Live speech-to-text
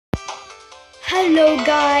Hello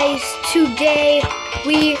guys, today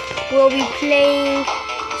we will be playing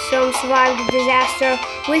some Survive the Disaster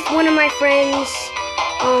with one of my friends.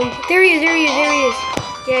 There he is.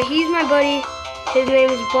 Yeah, he's my buddy. His name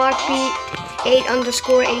is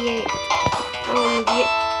Blockbeat8_88.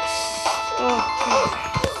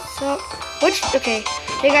 Okay.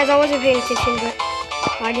 Hey guys, I wasn't paying attention, but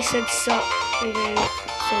I just said sup, and then,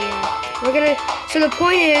 so yeah. So the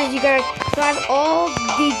point is, you gotta survive all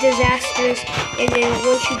the disasters, and then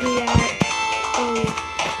once you do that,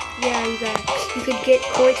 you could get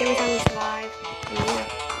points every time you survive, and yeah.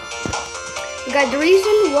 Guys, the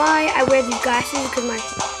reason why I wear these glasses is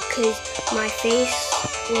because my face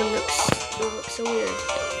will look so weird.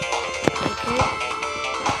 Okay.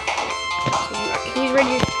 So he's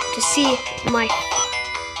ready to see my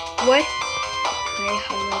what?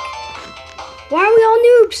 Why are we all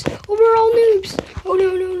noobs? Oh, we're all noobs. Oh no!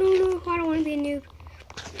 I don't want to be a noob.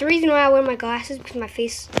 The reason why I wear my glasses is because my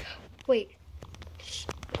face. Wait.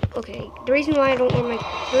 Okay. The reason why I always wear my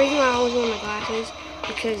glasses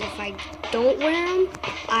because if I don't wear them,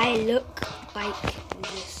 I look like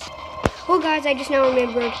this. Well, guys, I just now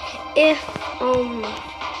remembered if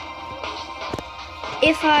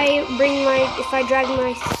I drag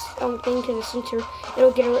my thing to the center,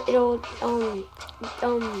 it'll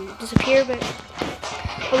disappear.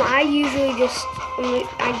 But I usually just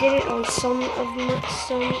I did it on some of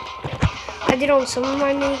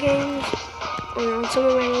my mini games, or on some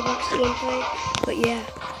of my Roblox gameplay. But yeah,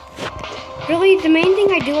 really the main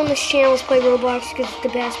thing I do on this channel is play Roblox because it's the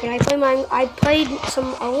best. But I played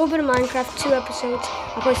a little bit of Minecraft, 2 episodes.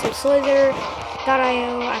 I played some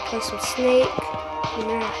Slither.io. I played some Snake.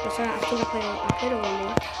 Yeah, that's right. I think I played a little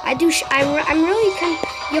more. I'm really kind of.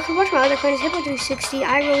 You can watch my other clans, Hippo360.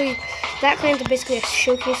 That clan's basically a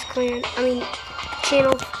showcase clan.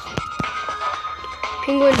 Channel.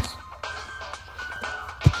 Penguins.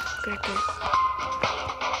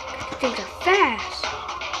 Things are fast.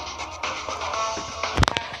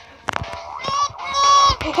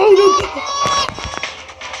 Oh no!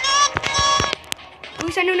 At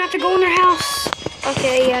least I know not to go in their house.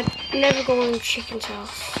 Okay, yeah, never go in chicken's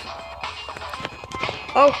house.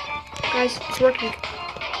 Oh, guys, it's working.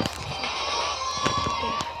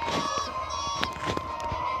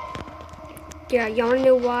 Yeah, y'all wanna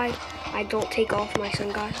know why I don't take off my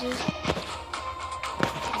sunglasses?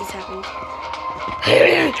 This happened.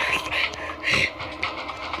 Hey,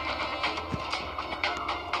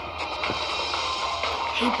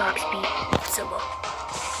 Blockbeat, Solo.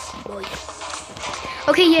 Boy.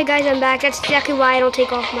 Okay, yeah, guys, I'm back. That's exactly why I don't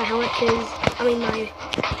take off my helmet,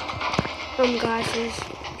 my glasses.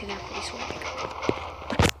 Okay, they're pretty sweaty.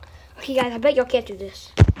 Okay, guys, I bet y'all can't do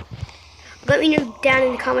this. Let me know down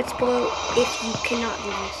in the comments below if you cannot do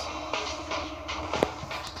this.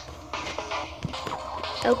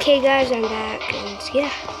 Okay, guys, I'm back, and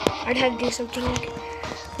yeah, I'd have to do something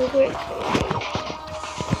real quick.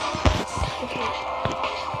 Okay.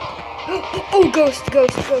 Oh, ghost,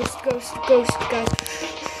 guys.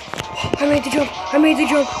 I made the jump.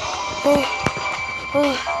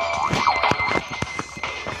 Oh.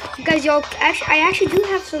 Guys, I actually do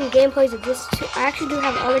have some gameplays of this too. I actually do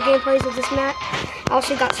have other gameplays of this map. I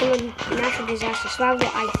also got some of Natural Disaster Survival,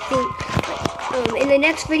 I think. In the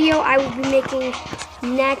next video, I will be making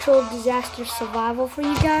Natural Disaster Survival for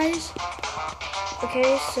you guys.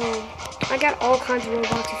 Okay, so I got all kinds of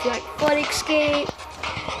Roblox. If you like Flood Escape,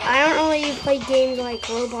 I don't really play games like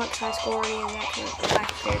Roblox High Score or any of that kind of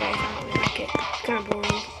stuff. I don't really like it. It's kind of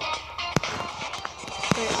boring.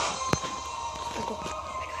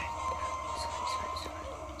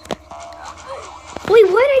 Wait,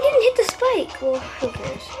 what? I didn't hit the spike. Well, who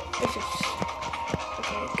cares? It's just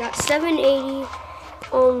okay. Got 780.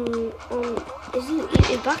 Is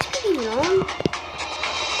Blockbeat even on?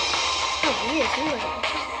 Oh, he is.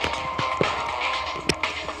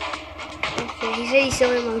 Okay, he said he's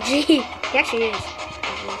still MOG. He actually is.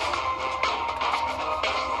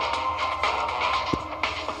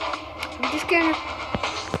 I'm just gonna.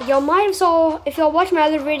 Y'all might have saw if y'all watch my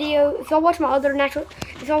other video. If y'all watch my other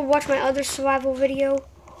survival video,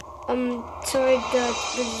 sorry, the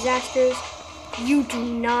disasters, you do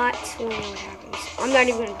not know what happens. I'm not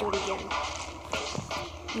even gonna do it again.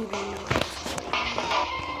 You do not.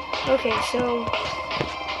 Okay, so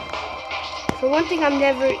for one thing, I'm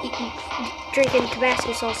never drinking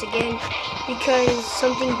Tabasco sauce again because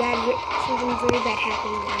something very bad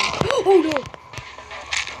happened. Oh no!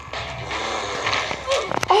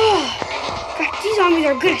 Oh! God, these zombies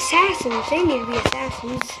are good assassins. They need to be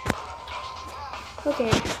assassins.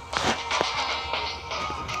 Okay.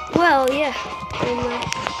 Well, yeah.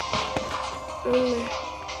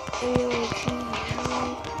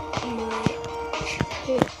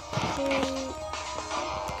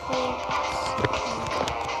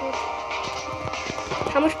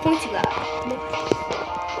 How much points you got?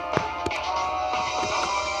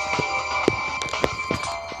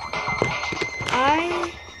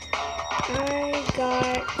 I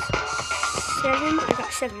got 7. I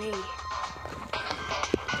got 780.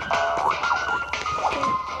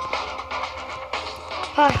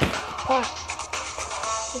 Hi.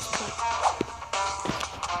 This part.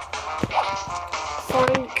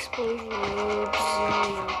 Find explosion mode 0.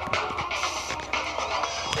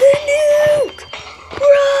 The nuke!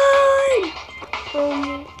 Run!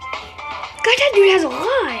 God, that dude has a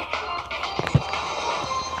lot.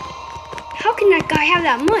 How can that guy have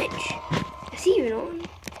that much? Is he even on?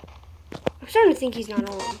 I'm starting to think he's not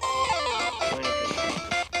on.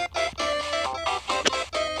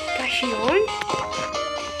 Gosh, she on?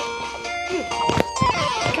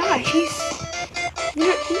 Gosh, it's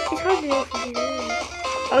hard to know if he's on.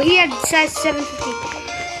 Oh, he had says 750.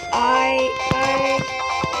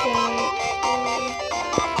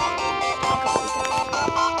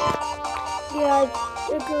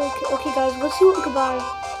 Okay, guys, let's see what we can buy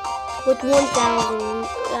with 1,000.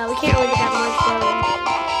 We can't really get that much, though.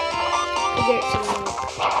 We'll get some more.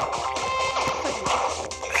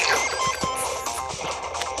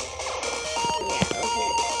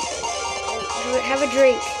 Yeah, have a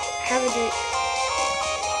drink.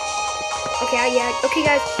 Okay, yeah. Okay,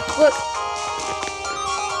 guys, look.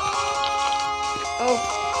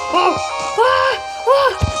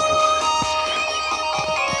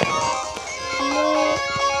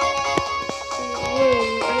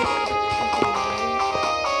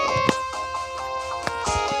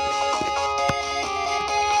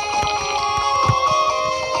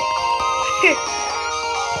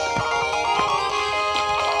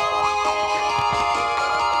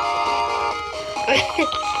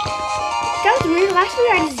 That was weird. Last week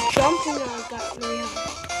I just jumped and I got really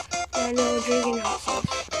high. And I know drinking hot sauce.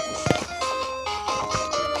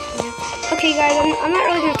 Yeah. Okay, guys, I'm not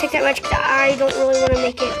really gonna take that much because I don't really want to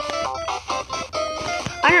make it.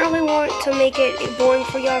 I don't really want to make it boring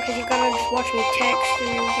for y'all because you gotta just watch me text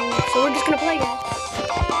and everything. So we're just gonna play, guys.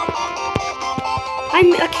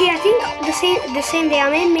 Okay. I think the same day I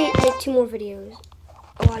may make 2 more videos.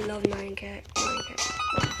 Oh, I love Nyan Cat.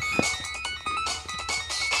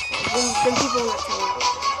 Then people will not tell me.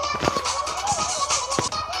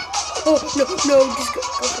 Oh, no, just go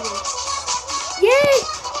for me. Yay!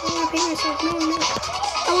 I want to paint myself. No.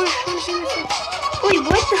 I want to paint myself. Wait,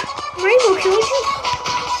 what the? Rainbow killed you?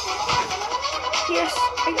 Yes,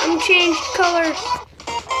 I'm changed colors.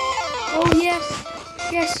 Oh, yes.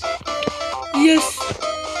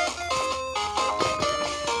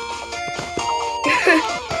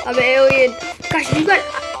 I'm an alien. Gosh,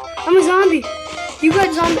 I'm a zombie. You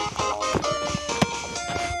got zombie.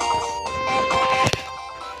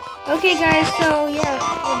 Okay, guys, so yeah,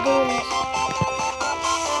 we're doing this.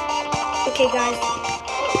 Okay, guys.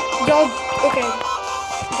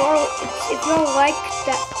 If y'all like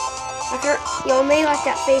that, y'all may like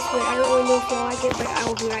that face, but I don't really know if y'all like it, but I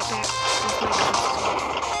will be right back.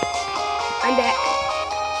 I'm back.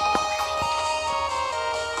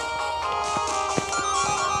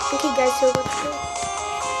 Okay, guys, so let's go.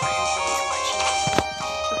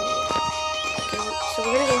 So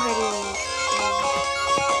we're gonna go ahead and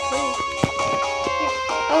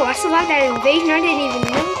oh, I survived that invasion. I didn't even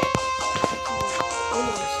know.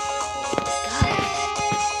 Almost.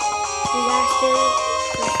 Disaster.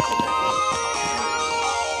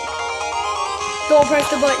 Don't press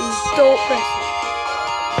the button. Don't press it.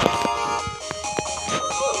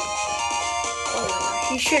 Oh my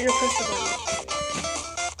gosh, you shouldn't have pressed the button.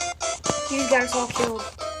 You just got us all killed.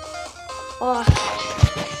 Oh.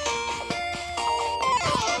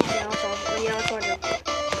 Yeah, I'll try to.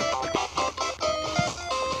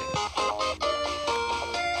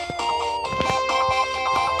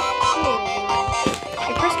 I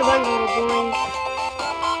pressed the button a little boring.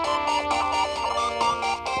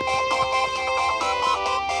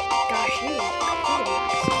 Gosh, you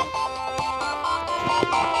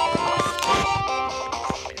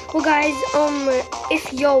well, guys, if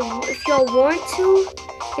y'all want to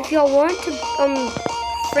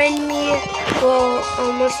friend me, well,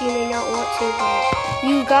 most of you may not want to, but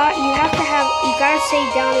you gotta say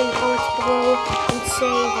down in the comments below and say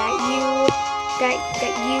that you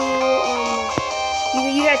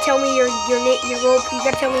gotta tell me your name, you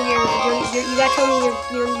gotta tell me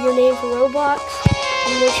your name for Roblox,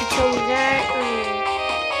 and once you tell me that,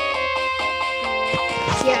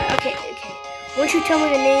 yeah, okay. Once you tell me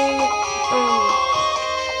the name,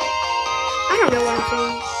 I don't know what I'm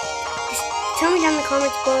saying. tell me down in the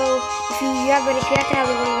comments below if you have to have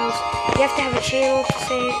one of those. You have to have a channel to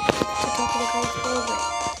say to talk in the comments below, but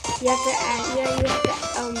you have to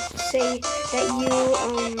say that you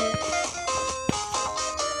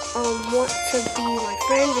want to be my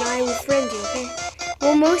friend, and I will friend you. Okay?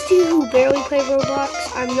 Well, most of you who barely play Roblox,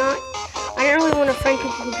 I don't really want to friend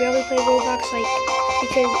people who barely play Roblox, like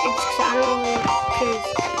because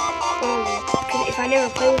if I never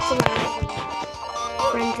play with them, I don't really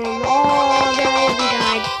friend them. Oh, guys, we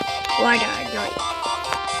died. Well, I died, not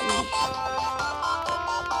me.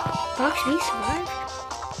 Box me survived.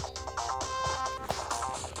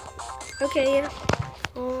 Okay, yeah.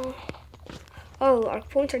 Oh, our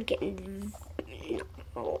points are getting.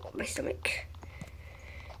 Oh, my stomach.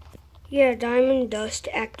 Yeah, Diamond, Dust,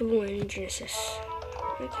 Active 1, Genesis.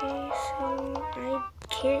 Okay, so I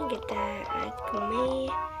can't get that. I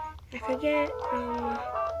could get a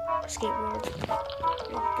skateboard.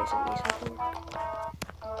 Get some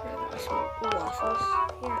waffles.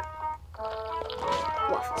 Yeah,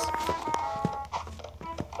 waffles.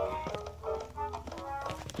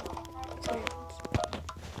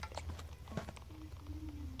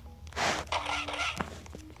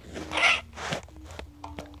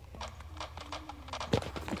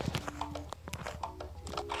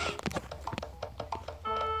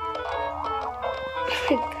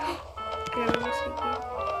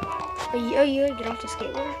 Oh, you gotta get off the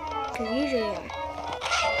skateboard? Because usually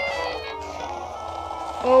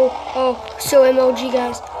Oh, so MLG,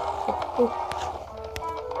 guys.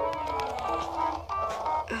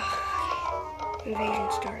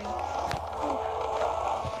 Invasion starting.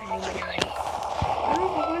 Illuminati.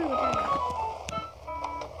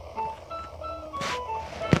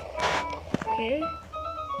 Okay.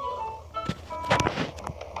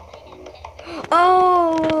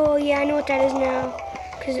 Oh, yeah, I know what that is now.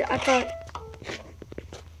 Because I thought...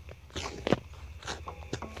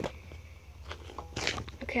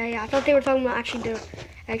 Okay, yeah, I thought they were talking about actually the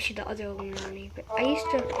other Illuminati. But I used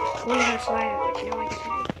to wonder how to slide it, but now I guess I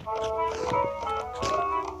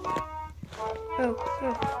do.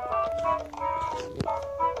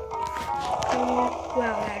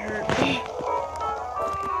 Wow, that hurt.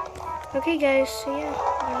 Okay, guys, so yeah,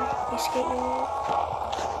 escape mode.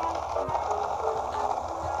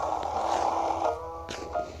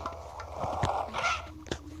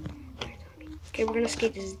 Okay, we're gonna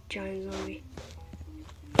escape this giant zombie.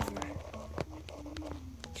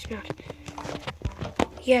 Not.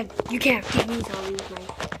 Yeah, you can't beat me zombie with my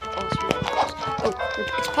awesome weapons. Oh,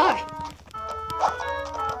 it's pie.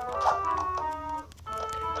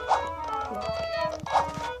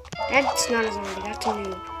 That's not a zombie, that's a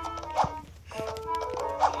noob.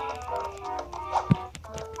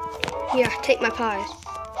 Yeah, take my pies.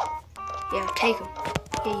 Yeah, take them.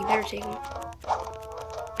 Yeah, you better take them.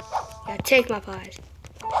 Yeah, take my pies.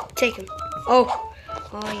 Take them. Oh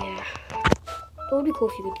yeah. It would be cool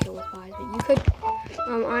if you could kill with pies, but you could.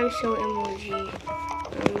 I'm so MLG.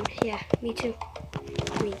 Yeah, me too.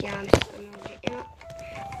 Yeah, I'm so MLG.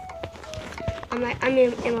 I'm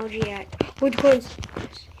in MLG at wood coins.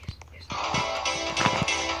 Yes.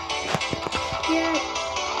 Yeah,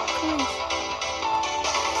 coins.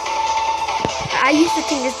 I used to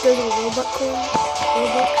think those were Robux coins. I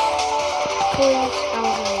was like,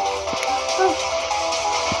 oh.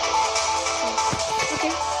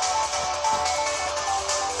 Okay.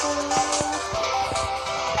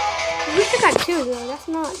 At least I got 2 though. That's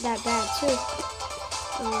not that bad too.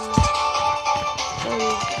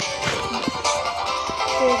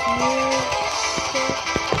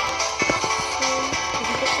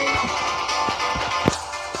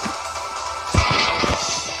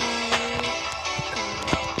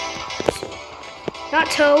 Not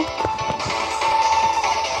toe.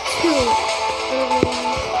 2.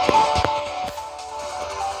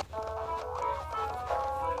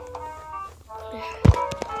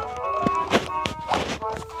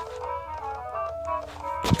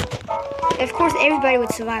 Of course, everybody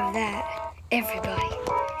would survive that. Everybody.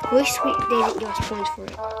 At least they didn't give us points for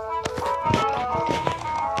it.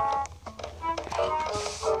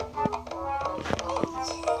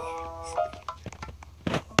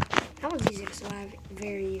 That was easy to survive.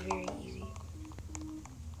 Very, very easy.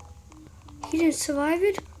 You didn't survive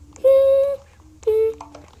it?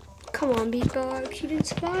 Come on, beatbox. You didn't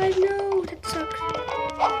survive? No, that sucks. But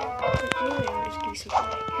anyway, I'll just give you some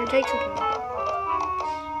pie. Here, take some pie.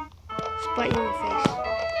 Bite you in the face.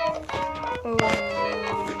 Oh, that's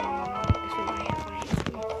what I have.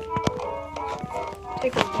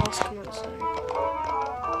 Take a boss, come outside.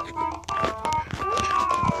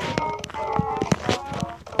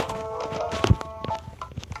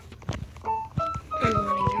 I'm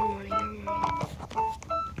running.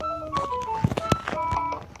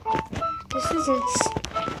 since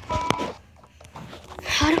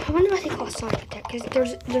I wonder why they call it Sonic Attack,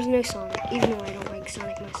 because there's no Sonic, even though I don't like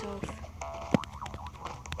Sonic myself.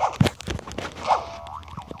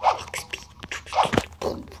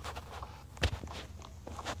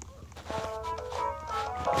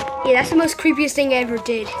 Yeah, that's the most creepiest thing I ever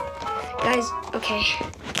did. Guys, okay.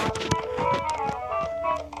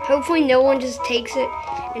 Hopefully no one just takes it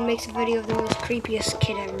and makes a video of the most creepiest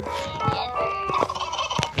kid ever.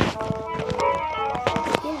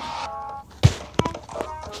 Yeah.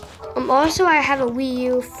 Also, I have a Wii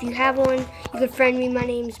U. If you have one, you could friend me. My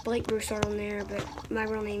name's Blake Broussard on there, but my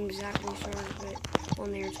real name is Zach Broussard, but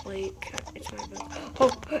on there it's Blake. It's my book.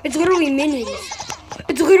 Oh, it's literally Minions.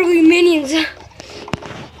 It's literally Minions.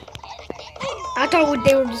 I thought it would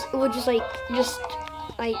just like,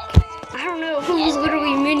 I don't know, it was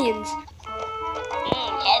literally Minions.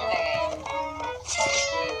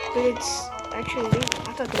 But it's actually Minions.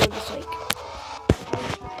 I thought they were just like,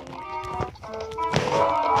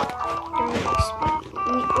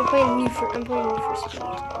 I'm playing Need for Speed.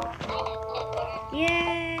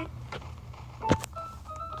 Yeah.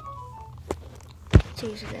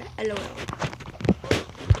 Change that. LOL.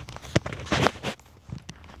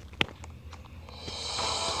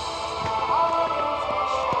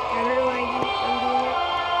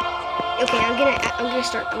 Okay, I'm gonna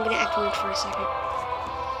act weird for a second.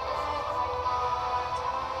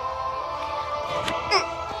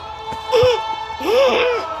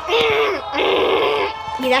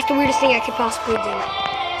 Yeah, that's the weirdest thing I could possibly do.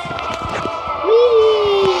 Whee!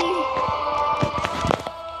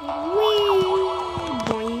 Whee!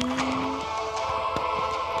 Boing.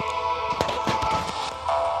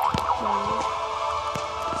 Boing.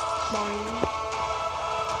 Boing.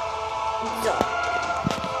 Duh.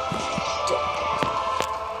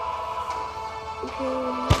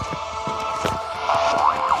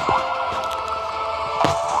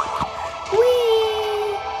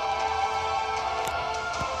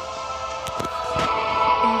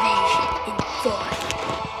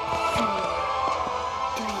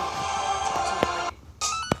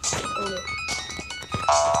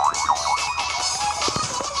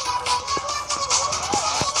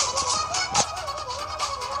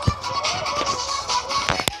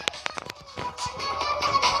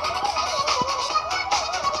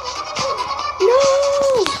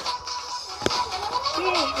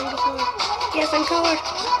 Yes, I'm colored.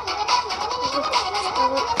 I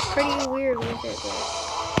look pretty weird with it, but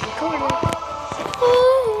I'm colored now.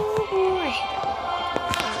 Oh boy.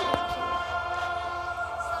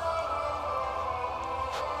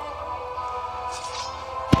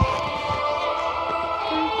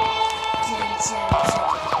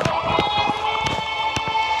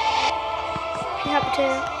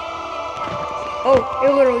 Oh,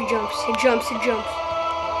 it literally jumps. It jumps. Don't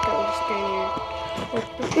just stand here.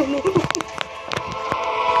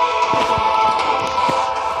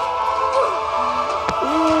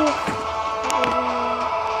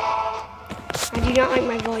 I do not like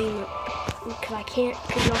my volume up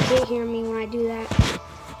because y'all can't hear me when I do that.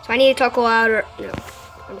 So I need to talk louder. No,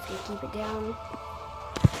 I'm just gonna keep it down.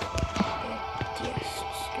 Yes,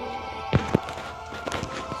 just go away.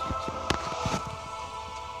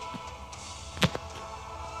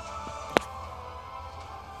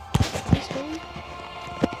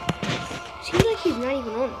 Seems like he's not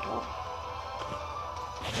even on at all.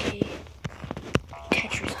 Okay.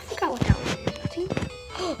 Tetris. I forgot what that one is. I think.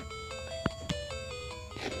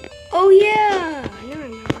 Oh yeah! Now I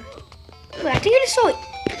remember. Wait, I think I just saw it.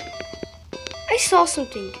 I saw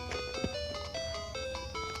something.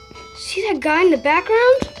 See that guy in the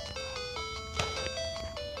background?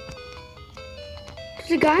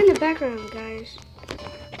 There's a guy in the background, guys.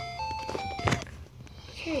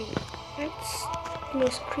 Okay, that's the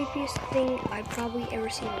most creepiest thing I've probably ever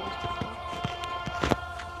seen in this video.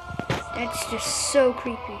 That's just so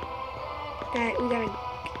creepy. That we got an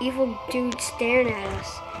evil dude staring at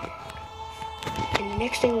us. And the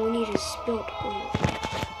next thing we need is spilt oil.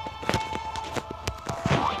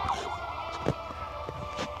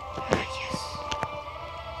 Ah, yes.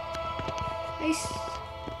 Nice.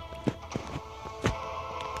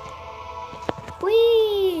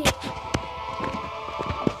 Whee!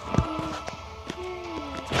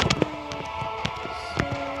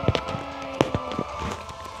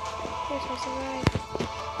 Yes, I survived.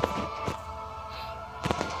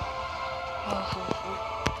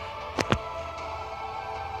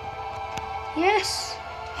 Yes!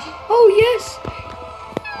 Oh, yes!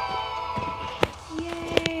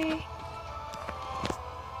 Yay!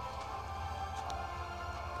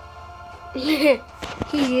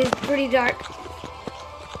 He is pretty dark.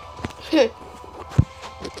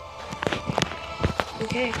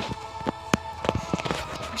 Okay.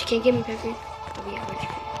 But you can't get me, Pac-Man. I'll be out.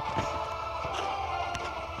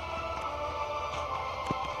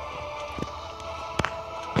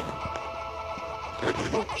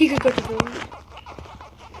 Oh, he could go to the room.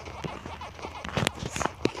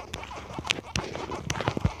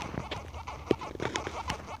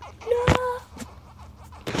 No!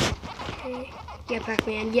 Okay. Yeah,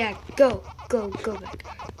 Pac-Man. Yeah, go back.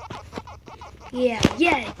 Yeah,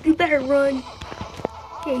 you better run.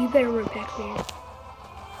 Yeah, you better run, Pac-Man.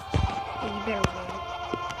 Yeah, you better run.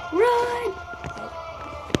 Run!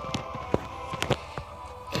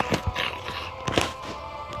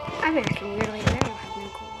 I'm actually really bad. I don't have no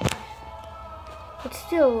clue. But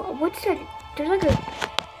still, what's that? There's like a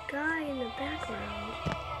guy in the background.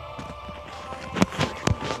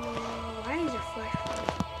 Why is there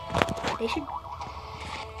flashlight? They should.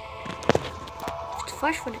 If it's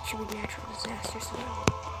flashlight, it should be natural disaster survival.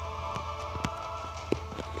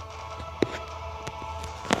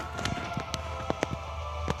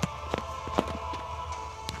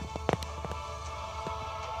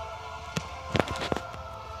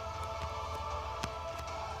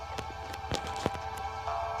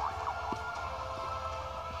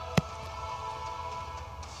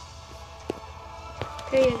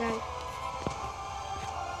 There you go.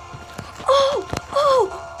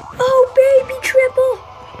 Oh, baby triple.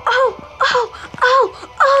 Oh.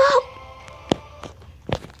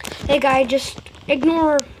 Hey guys, just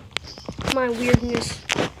ignore my weirdness.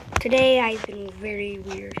 Today I've been very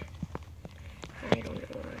weird. I don't know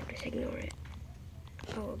why, just ignore it.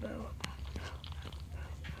 Oh, Bo.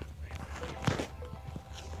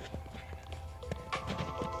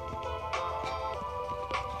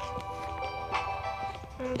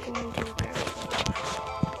 I'm going to grab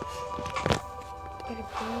get a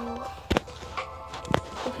bow.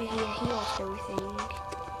 Okay, yeah, he lost everything.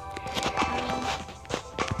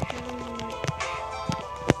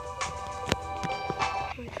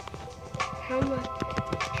 How much?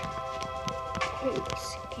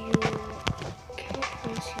 Skill.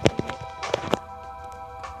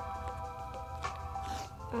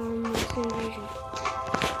 What's the invasion?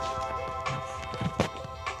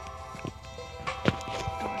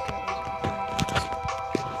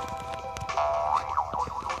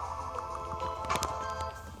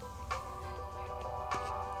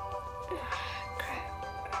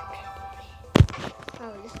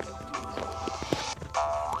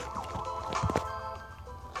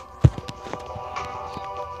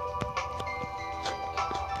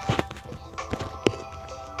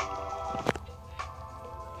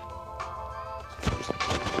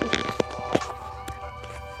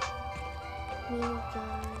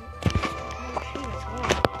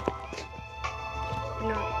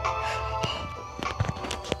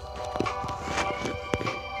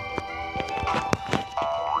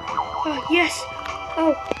 Oh, yes!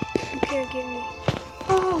 Oh, you can't get me.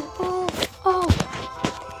 Oh!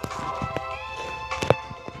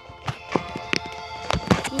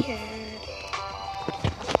 He had...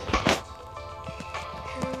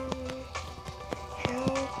 How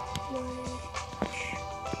much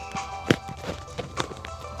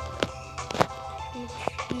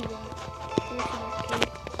he got?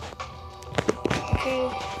 Okay.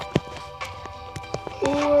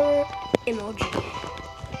 Or MLG.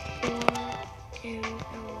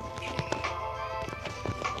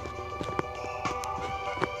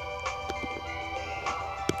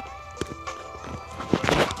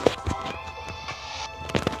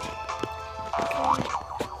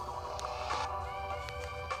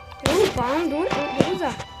 Bomb? What was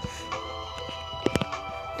that?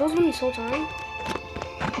 Those were this whole time?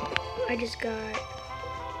 I just got...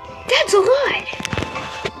 That's a lot!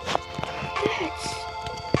 That's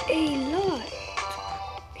a lot.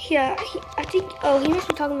 Yeah, I think... Oh, he must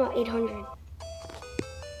be talking about 800.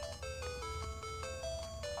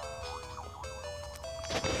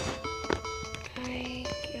 I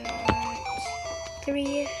got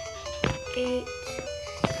 3, 8,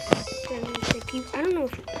 7, 6. I don't know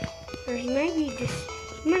if... Or he might be just...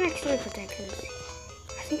 He might actually put that because...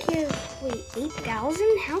 I think he has... Wait,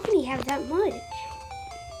 8,000? How can he have that much?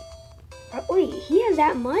 Wait, he has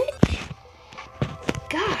that much?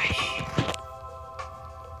 Gosh.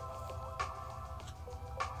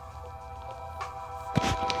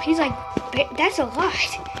 He's like, that's a lot.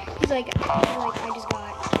 He's like, I just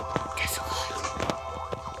got... That's a lot.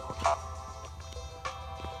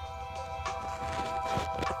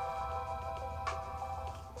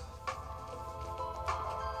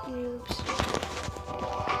 Noobs.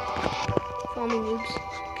 Follow me, noobs.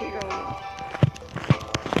 Okay, you're on.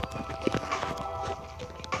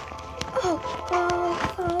 Oh,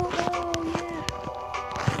 yeah.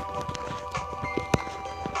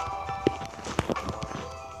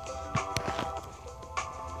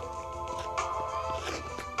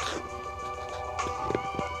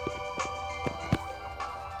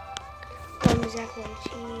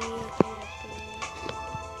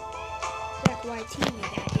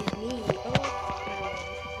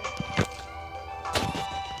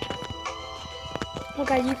 Well,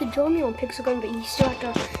 guys, you could join me on Pixel Gun, but you still have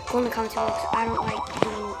to go in the comments below because I don't like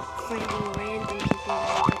friending random people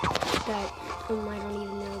that I don't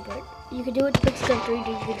even know. But you could do it to Pixel Gun 3D.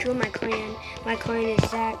 You could join my clan. My clan is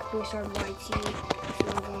Zach, Booster YT.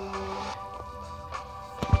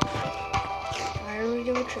 I don't really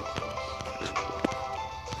do a trick.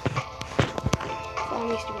 Follow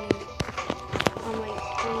me, stupid. I'm like,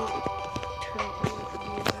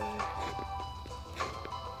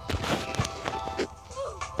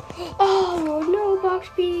 oh no, box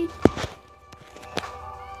speed.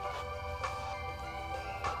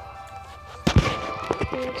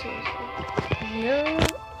 No.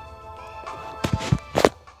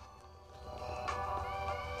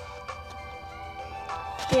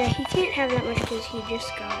 Yeah, he can't have that much because he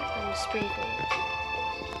just got sprinkles.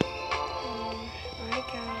 I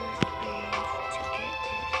got enough to get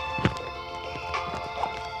this.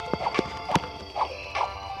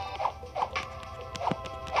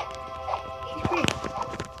 He's great.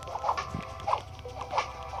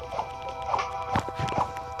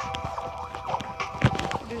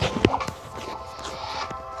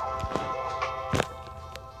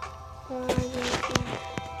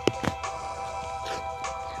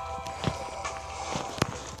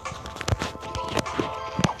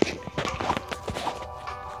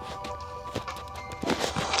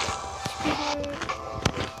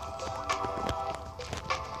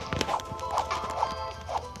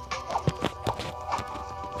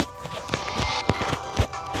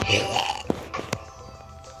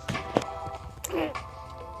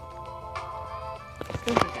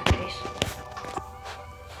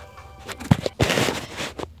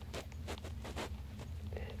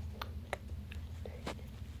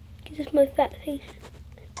 This is my fat face.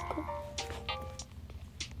 Cool.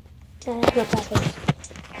 Yeah, that's my fat face.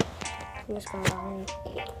 I'm just gonna lie.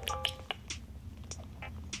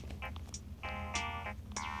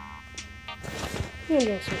 I'm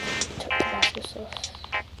doing some Tabasco sauce.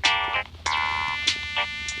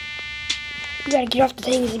 You gotta get off the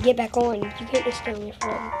things and get back on. You can't just stay on there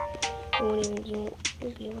forever. You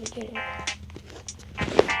won't be able to get it.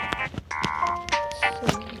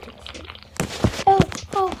 Oh.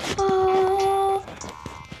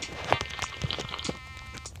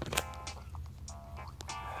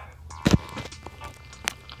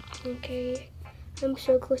 Okay, I'm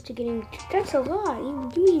so close to getting. That's a lot.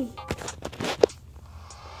 You mean?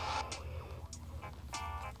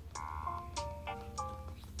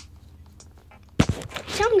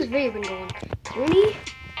 This video been going 20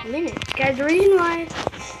 minutes, guys. The reason why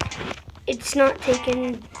it's not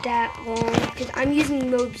taking that long because I'm using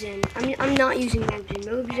Mobzen. I'm not using Mobzen.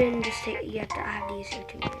 Mobzen just you have to use it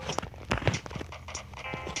 2 minutes.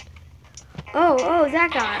 Oh,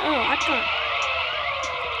 that guy. Oh, I thought.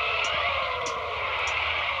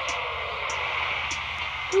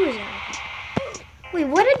 Who is that? Wait,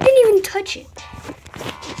 what? I didn't even touch it.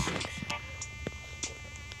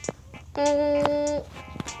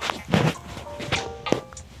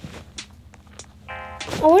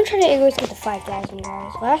 I want to try to at least get the 5,000,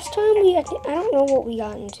 guys. Last time I don't know what we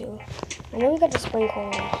got into. I know we got the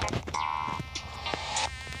sprinkles.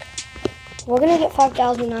 We're gonna get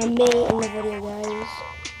 5,000. I may in the video, guys.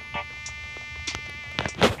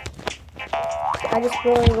 I just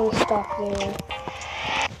really gonna stop there.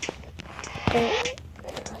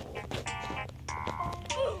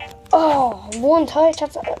 Oh, one touch. I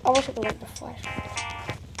wish I could like the flash.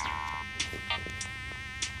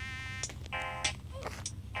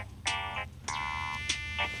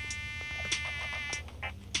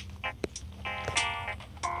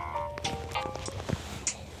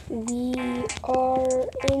 We are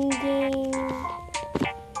ending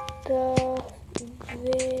the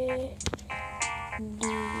video.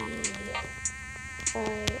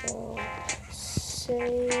 I'll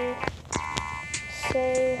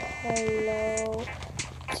say hello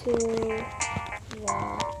to the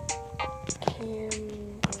camera.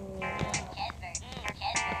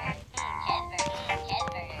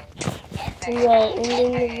 We are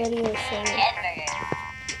ending the video soon.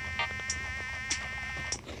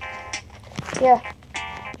 Yeah.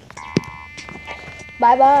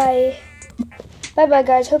 Bye-bye. Bye-bye,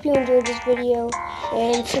 guys. Hope you enjoyed this video.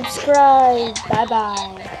 And subscribe.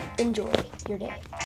 Bye-bye. Enjoy your day.